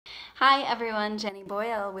Hi everyone, Jenny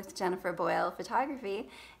Boyle with Jennifer Boyle Photography,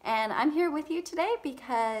 and I'm here with you today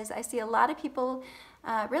because I see a lot of people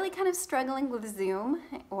really kind of struggling with Zoom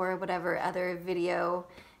or whatever other video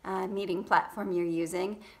meeting platform you're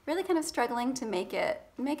using, really kind of struggling to make it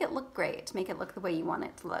look great, to make it look the way you want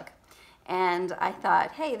it to look. And I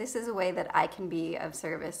thought, hey, this is a way that I can be of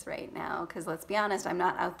service right now, because let's be honest, I'm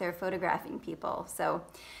not out there photographing people. So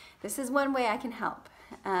this is one way I can help.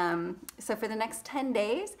 So for the next 10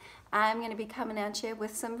 days, I'm going to be coming at you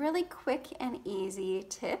with some really quick and easy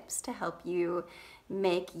tips to help you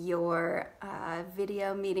make your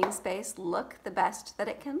video meeting space look the best that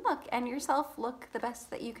it can look, and yourself look the best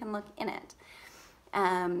that you can look in it.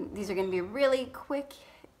 These are going to be really quick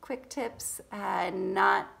tips,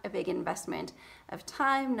 not a big investment of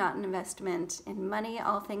time, not an investment in money,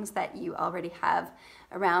 all things that you already have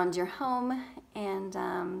around your home, and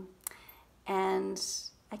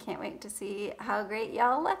I can't wait to see how great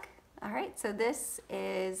y'all look. All right, so this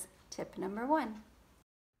is tip number 1.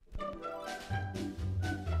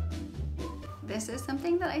 This is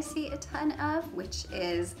something that I see a ton of, which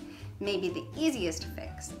is maybe the easiest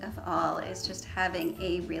fix of all, is just having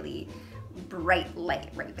a really bright light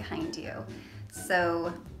right behind you.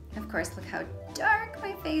 So, of course, look how dark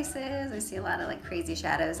my face is. I see a lot of like crazy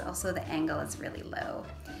shadows. Also, the angle is really low.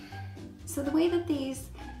 So the way that these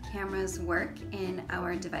cameras work in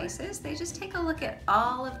our devices, they just take a look at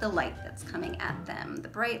all of the light that's coming at them, the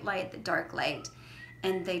bright light, the dark light,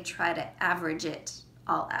 and they try to average it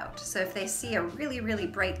all out. So if they see a really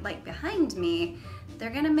bright light behind me, they're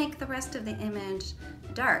gonna make the rest of the image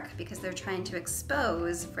dark because they're trying to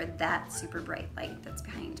expose for that super bright light that's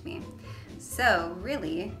behind me. So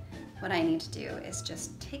really, what I need to do is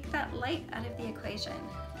just take that light out of the equation.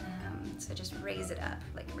 So just raise it up,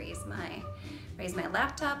 like raise my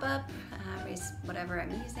laptop up, raise whatever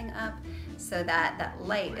I'm using up, so that that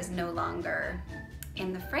light is no longer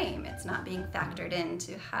in the frame. It's not being factored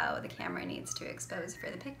into how the camera needs to expose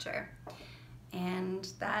for the picture. And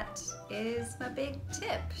that is a big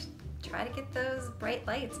tip. Try to get those bright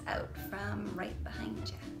lights out from right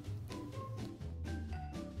behind you.